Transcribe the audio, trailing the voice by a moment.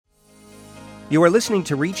You are listening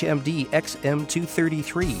to ReachMD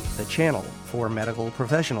XM233, the channel for medical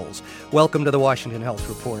professionals. Welcome to the Washington Health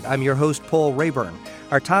Report. I'm your host, Paul Rayburn.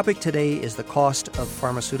 Our topic today is the cost of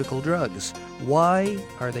pharmaceutical drugs. Why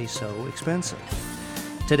are they so expensive?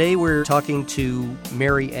 Today we're talking to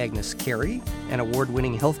Mary Agnes Carey, an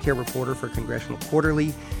award-winning healthcare reporter for Congressional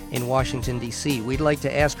Quarterly in Washington, D.C. We'd like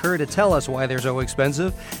to ask her to tell us why they're so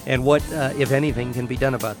expensive and what, if anything, can be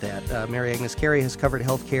done about that. Mary Agnes Carey has covered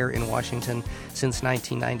healthcare in Washington since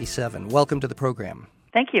 1997. Welcome to the program.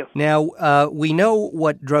 Thank you. Now, we know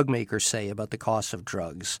what drug makers say about the cost of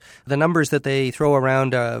drugs. The numbers that they throw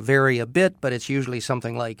around vary a bit, but it's usually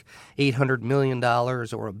something like $800 million or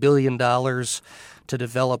 $1 billion to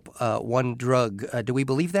develop one drug. Do we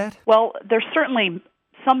believe that? Well, there's certainly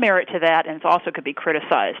some merit to that, and it also could be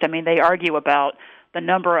criticized. I mean, they argue about the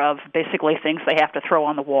number of basically things they have to throw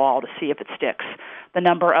on the wall to see if it sticks, the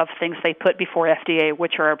number of things they put before FDA,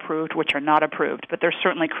 which are approved, which are not approved. But there's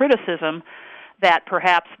certainly criticism that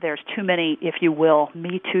perhaps there's too many, if you will,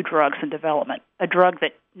 Me Too drugs in development. A drug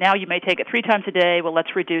that now you may take it 3 times a day, well,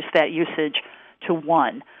 let's reduce that usage to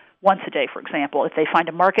once a day, for example. If they find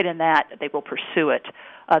a market in that, they will pursue it.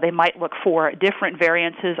 They might look for different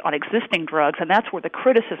variances on existing drugs, and that's where the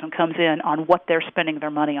criticism comes in on what they're spending their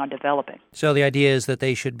money on developing. So the idea is that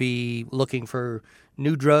they should be looking for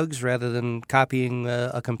new drugs rather than copying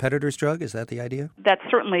a competitor's drug? Is that the idea? That's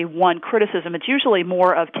certainly one criticism. It's usually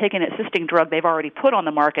more of taking an existing drug they've already put on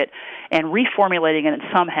the market and reformulating it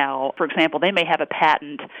somehow. For example, they may have a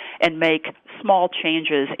patent and make small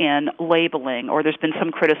changes in labeling, or there's been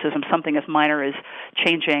some criticism, something as minor as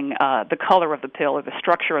changing the color of the pill or the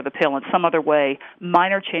structure of the pill in some other way,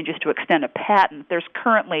 minor changes to extend a patent. There's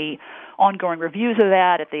currently ongoing reviews of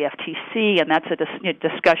that at the FTC, and that's a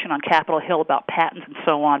discussion on Capitol Hill about patents and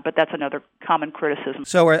so on, but that's another common criticism.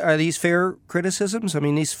 So are these fair criticisms? I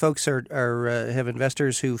mean, these folks are have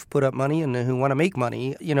investors who've put up money and who want to make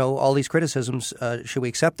money. You know, all these criticisms, should we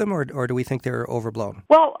accept them or do we think they're overblown?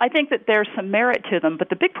 Well, I think that there's some merit to them, but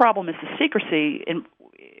the big problem is the secrecy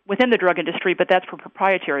within the drug industry, but that's for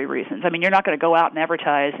proprietary reasons. I mean, you're not going to go out and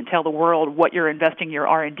advertise and tell the world what you're investing your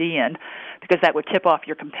R&D in, because that would tip off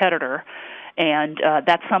your competitor. And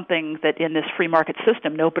that's something that in this free market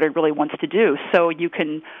system nobody really wants to do. So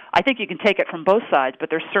I think you can take it from both sides, but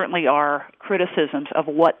there certainly are criticisms of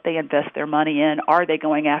what they invest their money in. Are they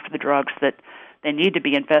going after the drugs that they need to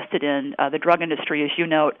be invested in? The drug industry, as you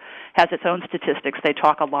note, has its own statistics. They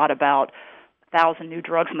talk a lot about 1,000 new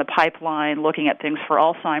drugs in the pipeline, looking at things for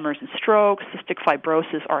Alzheimer's and stroke, cystic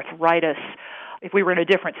fibrosis, arthritis. If we were in a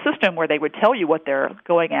different system where they would tell you what they're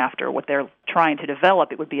going after, what they're trying to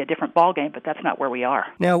develop, it would be a different ballgame, but that's not where we are.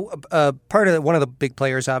 Now, one of the big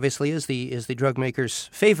players, obviously, is the drug maker's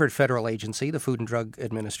favorite federal agency, the Food and Drug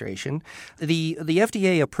Administration. The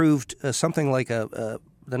FDA approved something like the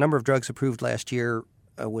number of drugs approved last year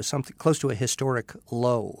was something close to a historic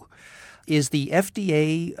low. Is the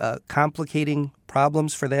FDA complicating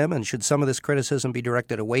problems for them, and should some of this criticism be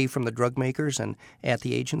directed away from the drug makers and at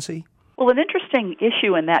the agency? Well, an interesting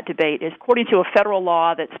issue in that debate is, according to a federal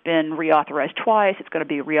law that's been reauthorized twice, it's going to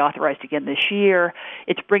be reauthorized again this year,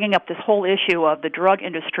 it's bringing up this whole issue of the drug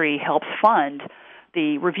industry helps fund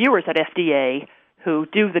the reviewers at FDA who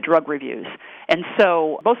do the drug reviews. And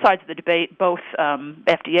so both sides of the debate, both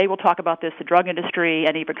FDA will talk about this, the drug industry,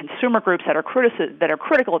 and even consumer groups that are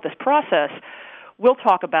critical of this process will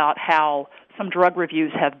talk about how some drug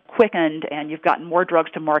reviews have quickened and you've gotten more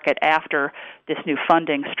drugs to market after this new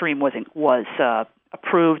funding stream was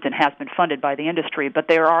approved and has been funded by the industry. But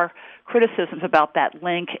there are criticisms about that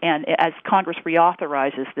link, and as Congress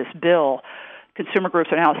reauthorizes this bill, consumer groups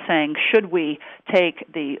are now saying, should we take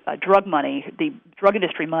the drug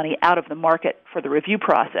industry money out of the market for the review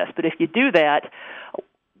process? But if you do that,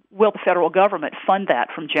 will the federal government fund that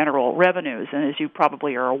from general revenues? And as you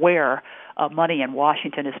probably are aware, money in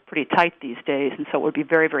Washington is pretty tight these days, and so it would be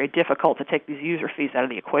very, very difficult to take these user fees out of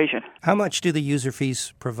the equation. How much do the user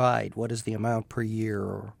fees provide? What is the amount per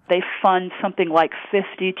year? They fund something like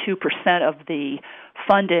 52% of the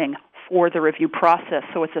funding for the review process,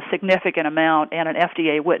 so it's a significant amount, and an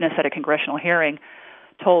FDA witness at a congressional hearing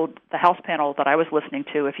told the House panel that I was listening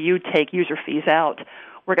to, if you take user fees out,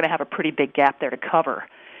 we're going to have a pretty big gap there to cover.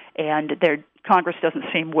 And Congress doesn't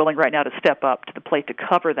seem willing right now to step up to the plate to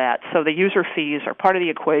cover that. So the user fees are part of the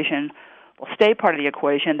equation, will stay part of the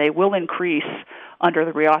equation. They will increase under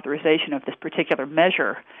the reauthorization of this particular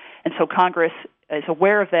measure. And so Congress is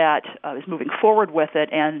aware of that, is moving forward with it,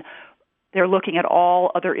 and they're looking at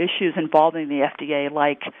all other issues involving the FDA,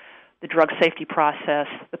 like the drug safety process,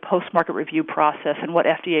 the post-market review process, and what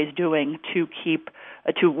FDA is doing to keep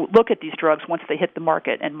to look at these drugs once they hit the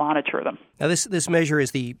market and monitor them. Now, this measure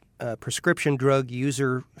is the Prescription Drug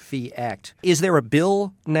User Fee Act. Is there a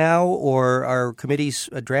bill now, or are committees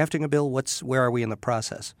drafting a bill? Where are we in the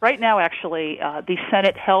process? Right now, actually, the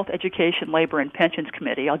Senate Health, Education, Labor, and Pensions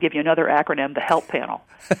Committee, I'll give you another acronym, the HELP panel,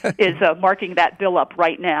 is marking that bill up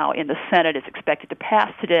right now in the Senate. It's expected to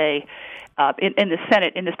pass today in the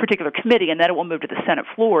Senate, in this particular committee, and then it will move to the Senate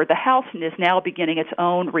floor. The House is now beginning its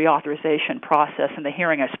own reauthorization process, and the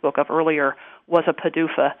hearing I spoke of earlier was a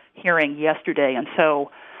PDUFA hearing yesterday. And so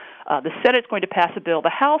the Senate's going to pass a bill. The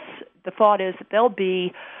House, the thought is that they'll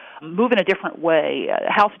be moving a different way.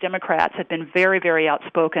 House Democrats have been very, very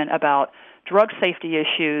outspoken about drug safety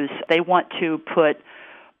issues. They want to put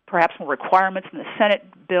perhaps more requirements than the Senate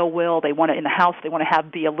bill will. They want to, in the House, they want to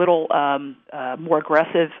be a little more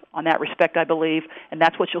aggressive on that respect, I believe, and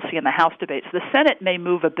that's what you'll see in the House debates. The Senate may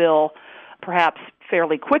move a bill perhaps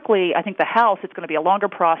fairly quickly. I think the House, it's going to be a longer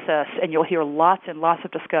process, and you'll hear lots and lots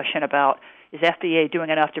of discussion about, is FDA doing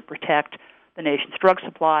enough to protect the nation's drug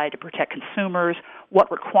supply, to protect consumers? What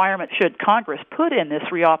requirements should Congress put in this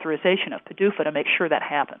reauthorization of PDUFA to make sure that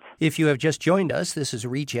happens? If you have just joined us, this is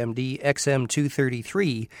ReachMD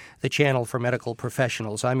XM233, the channel for medical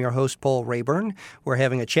professionals. I'm your host, Paul Rayburn. We're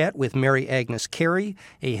having a chat with Mary Agnes Carey,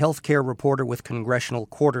 a healthcare reporter with Congressional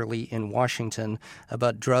Quarterly in Washington,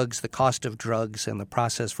 about drugs, the cost of drugs, and the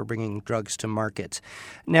process for bringing drugs to market.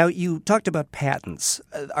 Now, you talked about patents.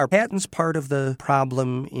 Are patents part of the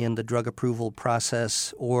problem in the drug approval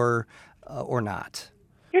process or not?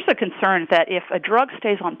 Here's a concern that if a drug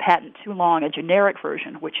stays on patent too long, a generic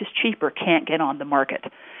version, which is cheaper, can't get on the market.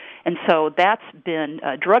 And so that's been,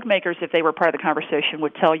 drug makers, if they were part of the conversation,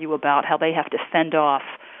 would tell you about how they have to fend off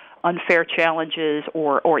unfair challenges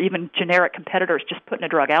or even generic competitors just putting a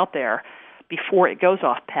drug out there before it goes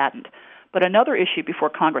off patent. But another issue before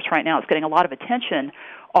Congress right now is getting a lot of attention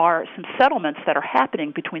are some settlements that are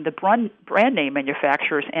happening between the brand name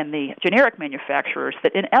manufacturers and the generic manufacturers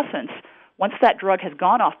that, in essence, once that drug has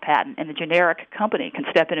gone off patent and the generic company can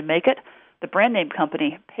step in and make it, the brand name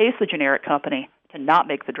company pays the generic company to not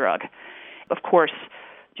make the drug. Of course,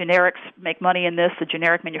 generics make money in this. The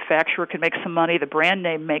generic manufacturer can make some money. The brand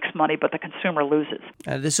name makes money, but the consumer loses.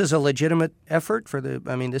 This is a legitimate effort for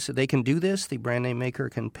they can do this? The brand name maker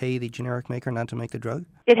can pay the generic maker not to make the drug?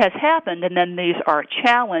 It has happened, and then these are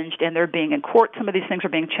challenged, and they're being in court. Some of these things are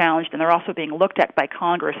being challenged, and they're also being looked at by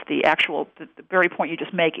Congress. The very point you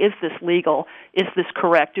just make, is this legal? Is this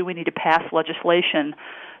correct? Do we need to pass legislation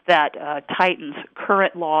that tightens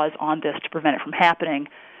current laws on this to prevent it from happening?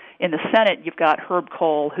 In the Senate, you've got Herb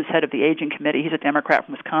Kohl, who's head of the Aging Committee. He's a Democrat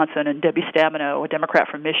from Wisconsin, and Debbie Stabenow, a Democrat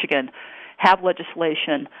from Michigan, have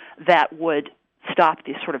legislation that would stop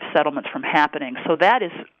these sort of settlements from happening. So that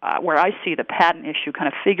is where I see the patent issue kind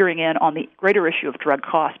of figuring in on the greater issue of drug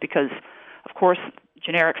cost because, of course,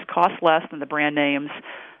 generics cost less than the brand names.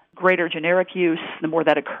 Greater generic use, the more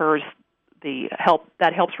that occurs,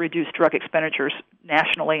 that helps reduce drug expenditures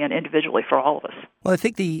nationally and individually for all of us. Well, I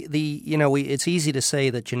think it's easy to say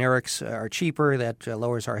that generics are cheaper, that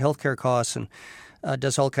lowers our healthcare costs and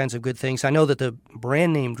does all kinds of good things. I know that the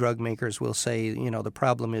brand name drug makers will say, the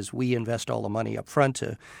problem is we invest all the money up front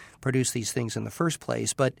to produce these things in the first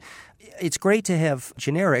place. But it's great to have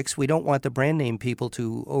generics. We don't want the brand name people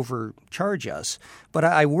to overcharge us. But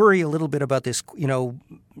I worry a little bit about this.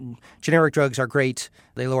 Generic drugs are great.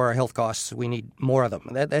 They lower our health costs. We need more of them.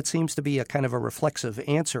 That seems to be a kind of a reflexive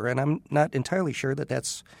answer, and I'm not entirely sure that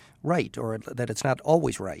that's right or that it's not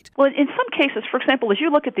always right. Well, in some cases, for example, as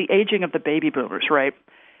you look at the aging of the baby boomers, right,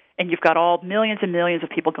 and you've got all millions and millions of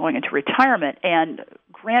people going into retirement, and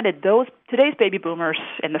granted, today's baby boomers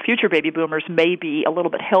and the future baby boomers may be a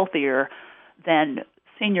little bit healthier than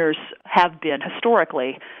seniors have been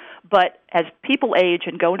historically, but as people age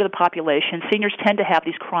and go into the population, seniors tend to have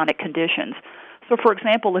these chronic conditions. So, for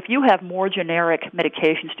example, if you have more generic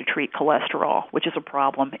medications to treat cholesterol, which is a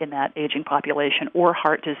problem in that aging population, or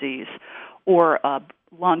heart disease, or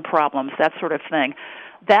lung problems, that sort of thing,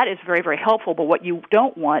 that is very, very helpful. But what you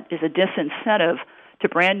don't want is a disincentive to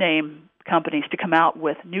brand name companies to come out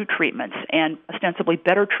with new treatments and ostensibly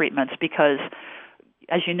better treatments because,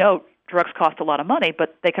 as you know, drugs cost a lot of money,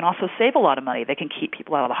 but they can also save a lot of money. They can keep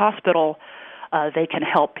people out of the hospital. They can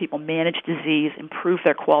help people manage disease, improve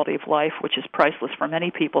their quality of life, which is priceless for many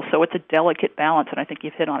people. So it's a delicate balance, and I think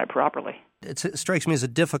you've hit on it properly. It strikes me as a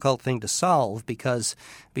difficult thing to solve because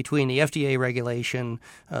between the FDA regulation,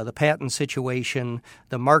 the patent situation,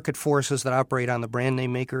 the market forces that operate on the brand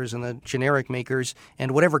name makers and the generic makers,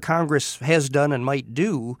 and whatever Congress has done and might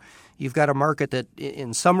do, you've got a market that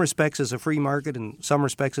in some respects is a free market, in some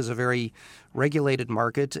respects is a very regulated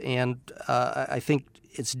market, and I think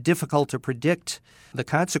it's difficult to predict the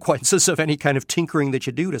consequences of any kind of tinkering that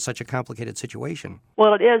you do to such a complicated situation.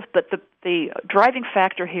 Well, it is, but the driving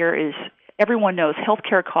factor here is everyone knows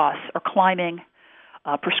healthcare costs are climbing.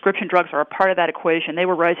 Prescription drugs are a part of that equation. They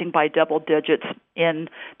were rising by double digits in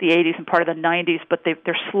the 80s and part of the 90s, but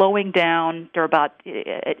they're slowing down. They're about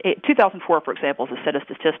 2004, for example, is a set of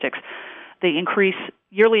statistics. The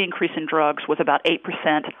yearly increase in drugs was about 8%.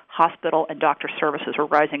 Hospital and doctor services were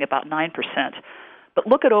rising about 9%. But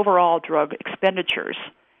look at overall drug expenditures.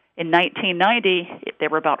 In 1990, there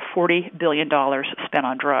were about $40 billion spent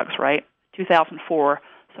on drugs, right? 2004,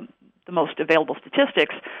 the most available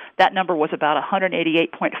statistics, that number was about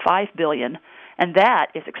 $188.5 billion, and that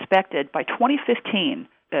is expected by 2015.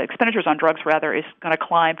 Expenditures on drugs, is going to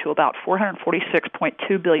climb to about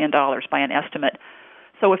 $446.2 billion by an estimate.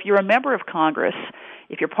 So if you're a member of Congress,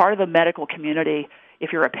 if you're part of the medical community,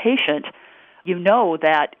 if you're a patient, you know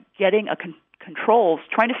that getting controls,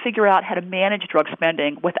 trying to figure out how to manage drug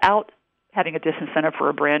spending without having a disincentive for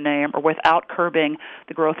a brand name or without curbing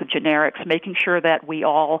the growth of generics, making sure that we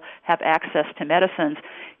all have access to medicines.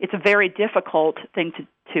 It's a very difficult thing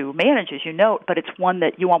to manage, as you note, but it's one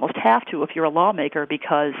that you almost have to if you're a lawmaker,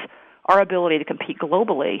 because our ability to compete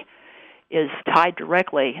globally is tied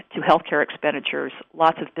directly to healthcare expenditures.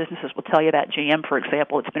 Lots of businesses will tell you that. GM, for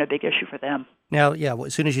example, it's been a big issue for them. Now,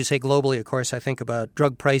 as soon as you say globally, of course, I think about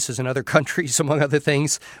drug prices in other countries, among other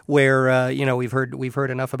things, where we've heard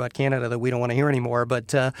enough about Canada that we don't want to hear anymore.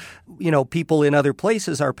 But people in other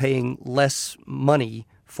places are paying less money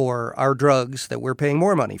for our drugs that we're paying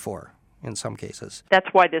more money for in some cases. That's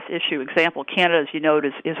why this example, Canada, as you note,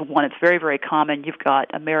 is one. It's very, very common. You've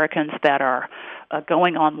got Americans that are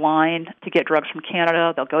going online to get drugs from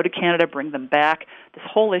Canada. They'll go to Canada, bring them back. This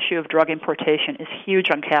whole issue of drug importation is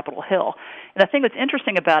huge on Capitol Hill. And the thing that's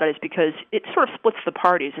interesting about it is because it sort of splits the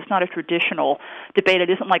parties. It's not a traditional debate. It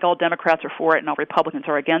isn't like all Democrats are for it and all Republicans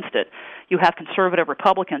are against it. You have conservative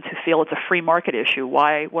Republicans who feel it's a free market issue.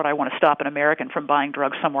 Why would I want to stop an American from buying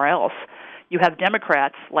drugs somewhere else? You have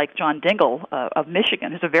Democrats like John Dingell of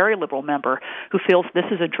Michigan, who's a very liberal member, who feels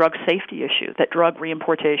this is a drug safety issue, that drug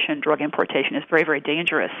importation is very, very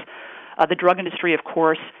dangerous. The drug industry, of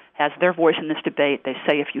course, has their voice in this debate. They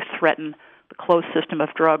say if you threaten the closed system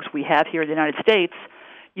of drugs we have here in the United States,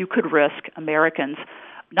 you could risk Americans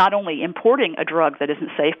not only importing a drug that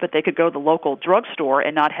isn't safe, but they could go to the local drugstore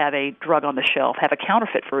and not have a drug on the shelf, have a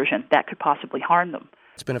counterfeit version. That could possibly harm them.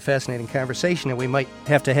 It's been a fascinating conversation, and we might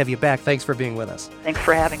have to have you back. Thanks for being with us. Thanks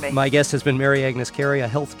for having me. My guest has been Mary Agnes Carey, a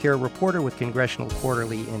healthcare reporter with Congressional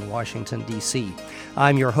Quarterly in Washington, D.C.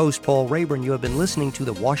 I'm your host, Paul Rayburn. You have been listening to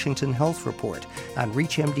the Washington Health Report on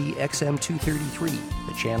ReachMD XM233,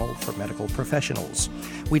 the channel for medical professionals.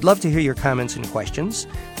 We'd love to hear your comments and questions.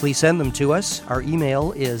 Please send them to us. Our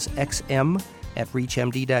email is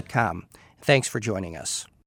xm@reachmd.com. Thanks for joining us.